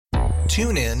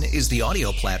TuneIn is the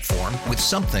audio platform with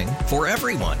something for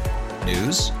everyone.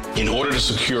 News. In order to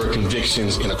secure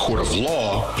convictions in a court of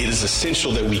law, it is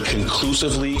essential that we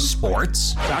conclusively.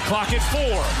 Sports. Got clock at 4.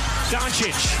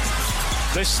 Doncic.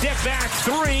 The step back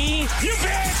 3. You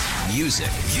bet. Music.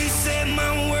 You set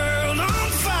my world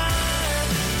on fire.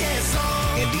 Yes,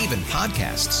 and even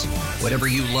podcasts. Whatever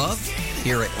you love,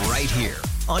 hear it right here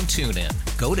on TuneIn.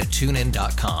 Go to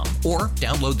TuneIn.com or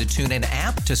download the TuneIn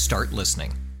app to start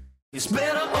listening. It's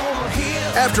better over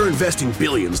here. After investing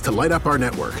billions to light up our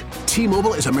network,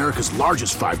 T-Mobile is America's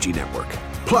largest 5G network.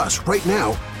 Plus, right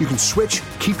now, you can switch,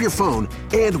 keep your phone,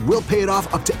 and we'll pay it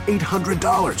off up to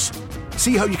 $800.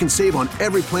 See how you can save on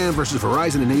every plan versus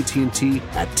Verizon and AT&T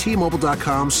at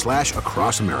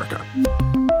T-Mobile.com/across America.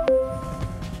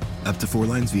 Up to 4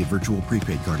 lines via virtual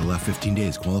prepaid card. Allow 15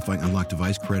 days. Qualifying unlocked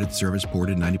device credit service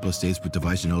ported 90+ states with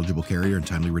device and eligible carrier and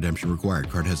timely redemption required.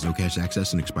 Card has no cash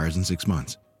access and expires in 6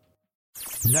 months.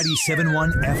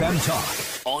 97.1 FM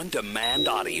Talk. On demand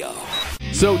audio.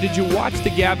 So, did you watch the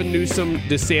Gavin Newsom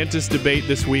DeSantis debate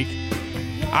this week?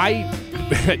 I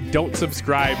don't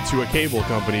subscribe to a cable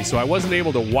company, so I wasn't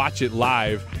able to watch it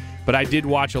live, but I did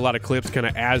watch a lot of clips kind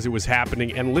of as it was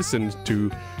happening and listened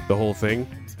to the whole thing,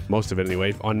 most of it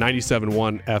anyway, on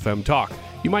 97.1 FM Talk.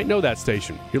 You might know that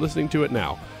station. You're listening to it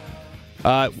now.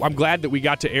 I'm glad that we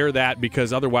got to air that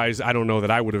because otherwise I don't know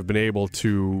that I would have been able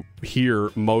to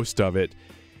hear most of it.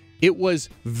 It was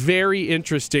very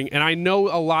interesting, and I know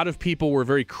a lot of people were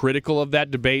very critical of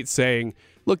that debate, saying,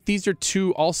 look, these are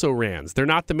two also-rans. They're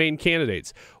not the main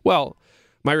candidates. Well,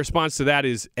 my response to that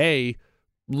is, A,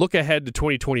 look ahead to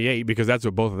 2028 because that's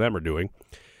what both of them are doing.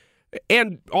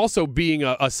 And also being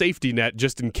a safety net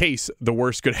just in case the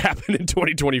worst could happen in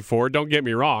 2024. Don't get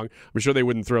me wrong. I'm sure they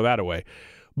wouldn't throw that away.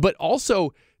 But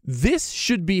also, this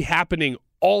should be happening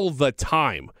all the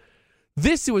time.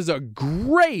 This was a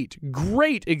great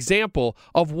example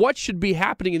of what should be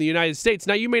happening in the United States.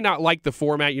 Now, you may not like the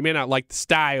format. You may not like the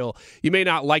style. You may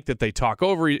not like that they talk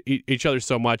over each other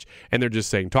so much and they're just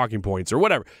saying talking points or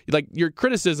whatever. Like, your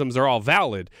criticisms are all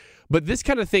valid. But this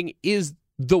kind of thing is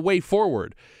the way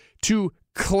forward, to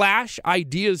clash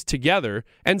ideas together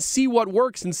and see what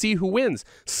works and see who wins.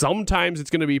 Sometimes it's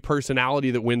going to be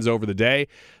personality that wins over the day.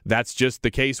 That's just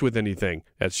the case with anything.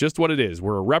 That's just what it is.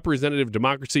 We're a representative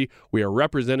democracy. We are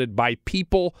represented by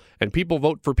people, and people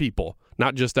vote for people,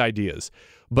 not just ideas.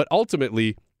 But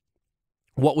ultimately,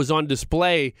 what was on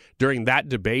display during that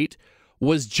debate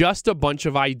was just a bunch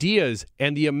of ideas.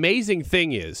 And the amazing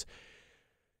thing is,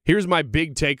 here's my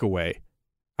big takeaway.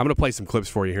 I'm going to play some clips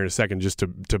for you here in a second just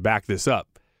to back this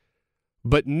up.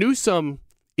 But Newsom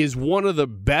is one of the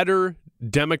better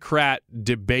Democrat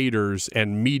debaters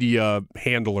and media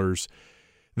handlers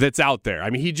that's out there. I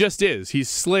mean, he just is. He's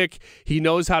slick. He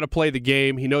knows how to play the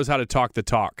game. He knows how to talk the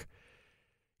talk.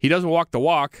 He doesn't walk the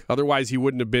walk. Otherwise, he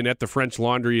wouldn't have been at the French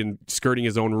Laundry and skirting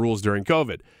his own rules during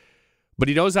COVID. But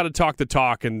he knows how to talk the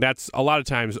talk, and that's a lot of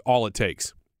times all it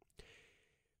takes.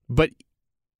 But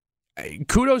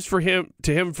kudos to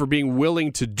him for being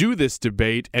willing to do this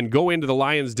debate and go into the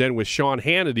Lion's Den with Sean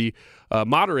Hannity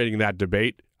moderating that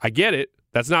debate. I get it.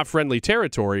 That's not friendly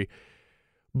territory.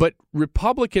 But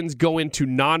Republicans go into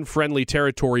non-friendly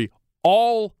territory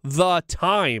all the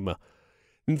time.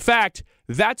 In fact,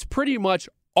 that's pretty much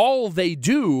all they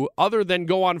do other than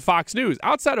go on Fox News.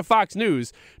 Outside of Fox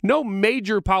News, no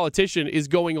major politician is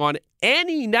going on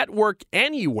any network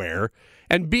anywhere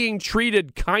and being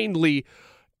treated kindly,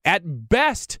 at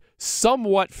best,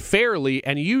 somewhat fairly,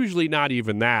 and usually not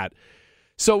even that.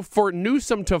 So for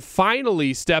Newsom to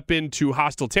finally step into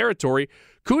hostile territory,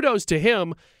 kudos to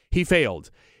him. He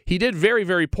failed. He did very,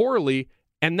 very poorly,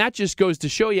 and that just goes to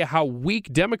show you how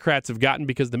weak Democrats have gotten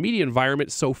because the media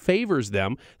environment so favors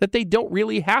them that they don't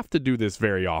really have to do this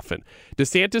very often.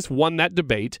 DeSantis won that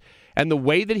debate, and the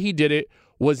way that he did it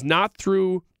was not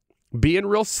through being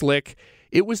real slick.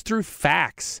 It was through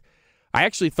facts. I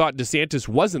actually thought DeSantis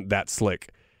wasn't that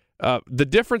slick. The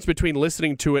difference between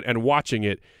listening to it and watching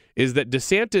it is that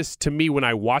DeSantis, to me, when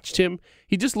I watched him,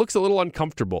 he just looks a little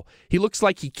uncomfortable. He looks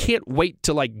like he can't wait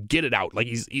to get it out. Like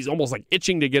he's almost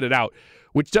itching to get it out,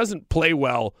 which doesn't play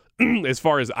well as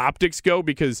far as optics go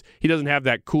because he doesn't have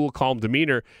that cool, calm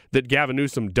demeanor that Gavin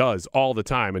Newsom does all the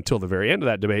time until the very end of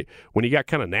that debate when he got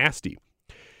kind of nasty.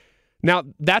 Now,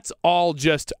 that's all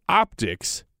just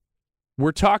optics.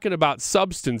 We're talking about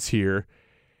substance here,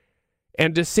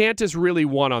 and DeSantis really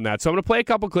won on that. So I'm going to play a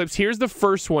couple clips. Here's the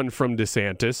first one from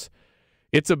DeSantis.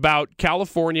 It's about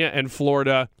California and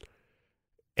Florida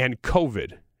and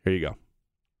COVID. Here you go.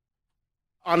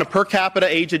 On a per capita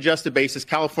age-adjusted basis,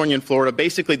 California and Florida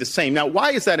basically the same. Now,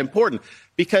 why is that important?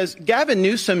 Because Gavin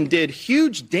Newsom did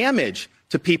huge damage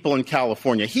to people in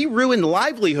California. He ruined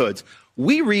livelihoods.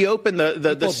 We reopened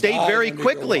the state very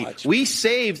quickly. We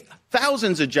saved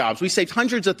thousands of jobs. We saved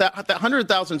hundreds of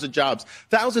thousands of jobs,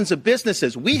 thousands of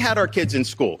businesses. We had our kids in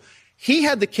school. He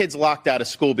had the kids locked out of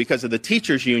school because of the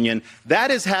teachers union.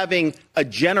 That is having a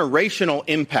generational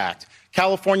impact.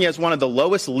 California has one of the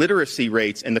lowest literacy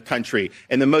rates in the country.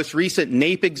 In the most recent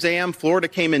NAEP exam, Florida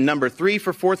came in number 3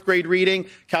 for 4th grade reading.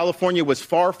 California was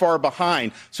far, far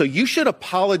behind. So you should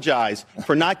apologize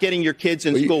for not getting your kids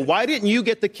in school. Why didn't you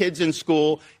get the kids in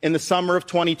school in the summer of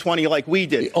 2020 like we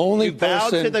did? The only you bowed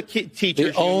to the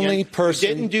teachers union. You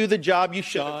didn't do the job you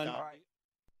should have done.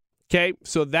 Okay,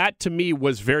 so that to me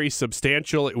was very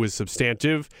substantial. It was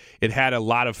substantive. It had a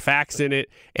lot of facts in it,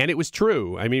 and it was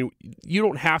true. I mean, you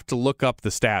don't have to look up the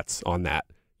stats on that.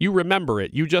 You remember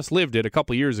it. You just lived it a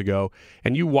couple years ago,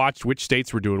 and you watched which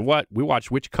states were doing what. We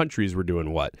watched which countries were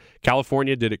doing what.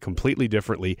 California did it completely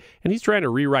differently, and he's trying to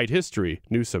rewrite history.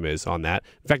 Newsom is on that.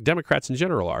 In fact, Democrats in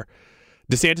general are.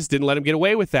 DeSantis didn't let him get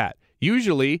away with that.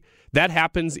 Usually, that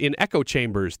happens in echo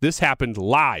chambers. This happened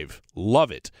live.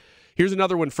 Love it. Here's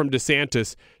another one from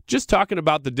DeSantis, just talking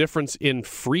about the difference in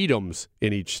freedoms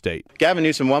in each state. Gavin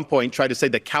Newsom at one point tried to say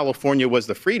that California was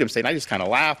the freedom state. And I just kind of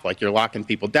laughed, like, you're locking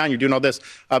people down, you're doing all this.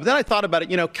 But then I thought about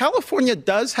it. California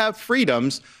does have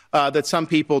freedoms that some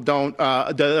people don't,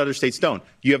 that other states don't.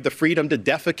 You have the freedom to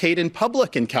defecate in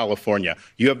public in California.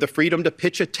 You have the freedom to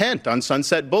pitch a tent on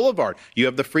Sunset Boulevard. You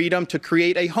have the freedom to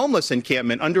create a homeless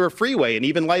encampment under a freeway and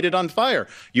even light it on fire.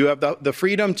 You have the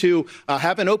freedom to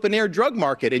have an open-air drug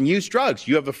market and use drugs.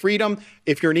 You have the freedom,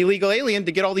 if you're an illegal alien,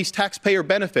 to get all these taxpayer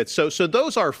benefits. So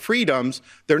those are freedoms.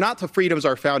 They're not the freedoms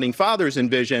our founding fathers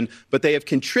envisioned, but they have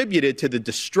contributed to the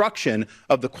destruction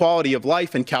of the quality of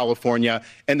life in California,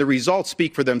 and the results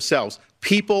speak for themselves.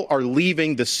 People are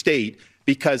leaving the state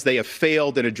because they have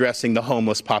failed in addressing the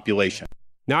homeless population.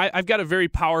 Now, I've got a very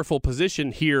powerful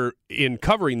position here in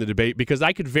covering the debate because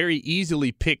I could very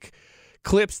easily pick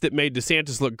clips that made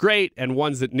DeSantis look great and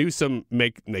ones that Newsom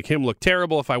make him look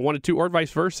terrible if I wanted to, or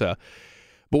vice versa.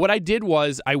 But what I did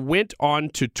was I went on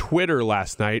to Twitter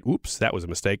last night. Oops, that was a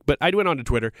mistake. But I went on to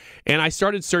Twitter, and I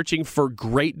started searching for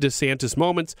great DeSantis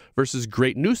moments versus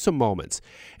great Newsom moments.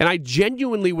 And I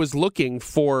genuinely was looking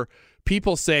for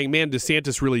people saying, man,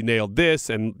 DeSantis really nailed this,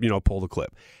 and, pull the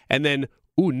clip. And then,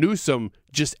 Newsom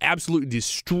just absolutely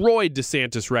destroyed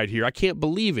DeSantis right here. I can't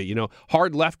believe it,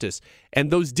 hard leftists.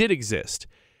 And those did exist.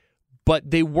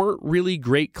 But they weren't really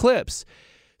great clips.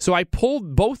 So I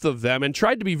pulled both of them and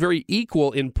tried to be very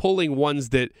equal in pulling ones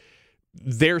that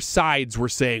their sides were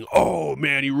saying, oh,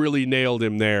 man, he really nailed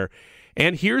him there.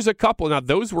 And here's a couple. Now,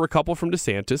 those were a couple from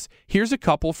DeSantis. Here's a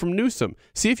couple from Newsom.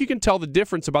 See if you can tell the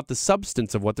difference about the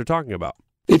substance of what they're talking about.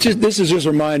 This is just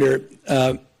a reminder.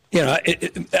 I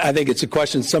think it's a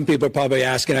question some people are probably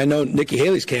asking. I know Nikki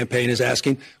Haley's campaign is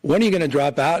asking, when are you going to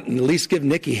drop out and at least give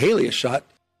Nikki Haley a shot?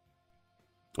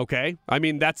 Okay. I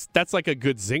mean, that's like a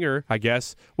good zinger, I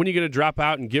guess. When are you going to drop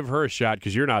out and give her a shot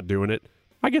because you're not doing it?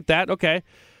 I get that. Okay.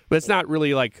 But it's not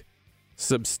really like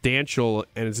substantial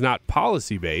and it's not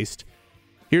policy-based.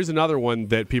 Here's another one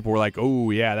that people were like, oh,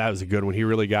 yeah, that was a good one. He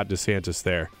really got DeSantis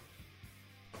there.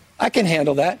 I can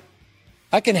handle that.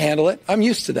 I can handle it. I'm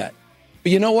used to that.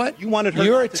 But you know what? You wanted her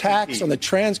your attacks on the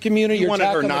trans community, your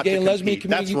attack on the gay and lesbian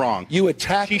community. That's wrong. You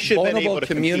attack vulnerable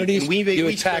communities. You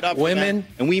attack women.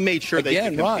 And we made sure they could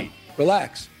compete. Ron,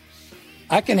 relax.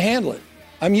 I can handle it.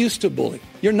 I'm used to bullying.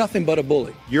 You're nothing but a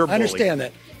bully. You're a bully. I understand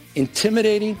that.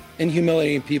 Intimidating and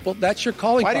humiliating people, that's your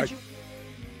calling card.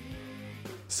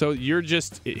 So you're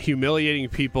just humiliating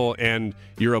people and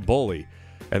you're a bully.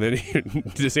 And then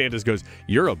DeSantis goes,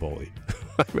 you're a bully.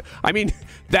 I mean,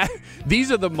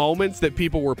 these are the moments that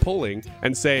people were pulling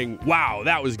and saying, wow,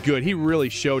 that was good. He really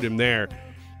showed him there.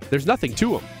 There's nothing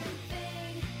to him.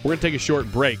 We're going to take a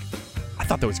short break. I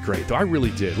thought that was great, though. I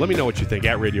really did. Let me know what you think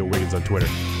at Radio Wiggins on Twitter.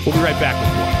 We'll be right back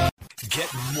with more.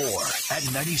 Get more at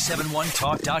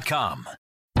 971talk.com.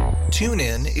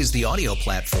 TuneIn is the audio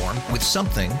platform with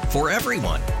something for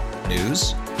everyone.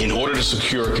 News. In order to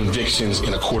secure convictions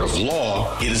in a court of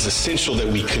law, it is essential that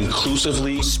we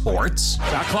conclusively. Sports.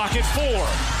 Shot clock at 4.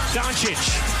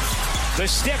 Doncic. The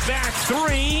step back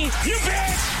 3. You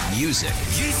bet. Music.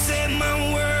 You set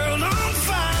my world on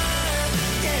fire.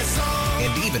 Yes,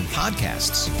 and even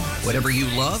podcasts. Whatever you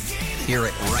love, hear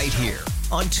it right here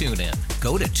on TuneIn.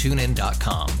 Go to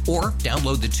TuneIn.com or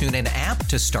download the TuneIn app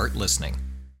to start listening.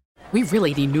 We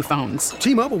really need new phones.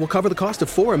 T-Mobile will cover the cost of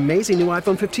 4 amazing new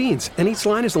iPhone 15s, and each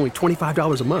line is only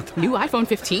 $25 a month. New iPhone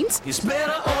 15s? It's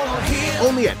better over here.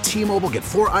 Only at T-Mobile, get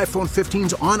 4 iPhone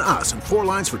 15s on us and 4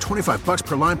 lines for $25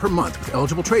 per line per month with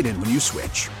eligible trade-in when you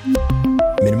switch.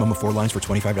 Minimum of 4 lines for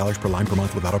 $25 per line per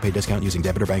month with autopay discount using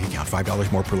debit or bank account.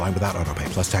 $5 more per line without autopay,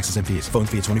 plus taxes and fees. Phone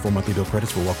fee at 24 monthly bill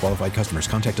credits for well-qualified customers.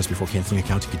 Contact us before canceling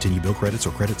account to continue bill credits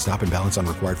or credit stop and balance on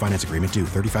required finance agreement due.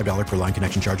 $35 per line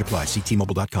connection charge applies. See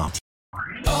T-Mobile.com.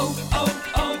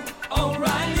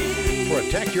 O'Reilly.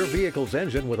 Protect your vehicle's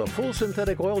engine with a full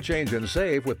synthetic oil change and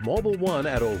save with Mobile One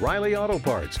at O'Reilly Auto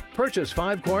Parts. Purchase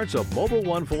 5 quarts of Mobile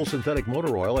One full synthetic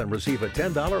motor oil and receive a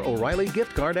 $10 O'Reilly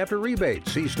gift card after rebate.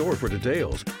 See store for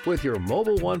details. With your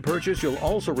Mobile One purchase, you'll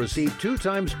also receive 2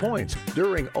 times points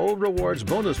during O Rewards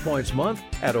Bonus Points Month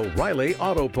at O'Reilly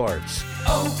Auto Parts.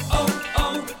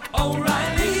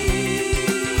 O'Reilly.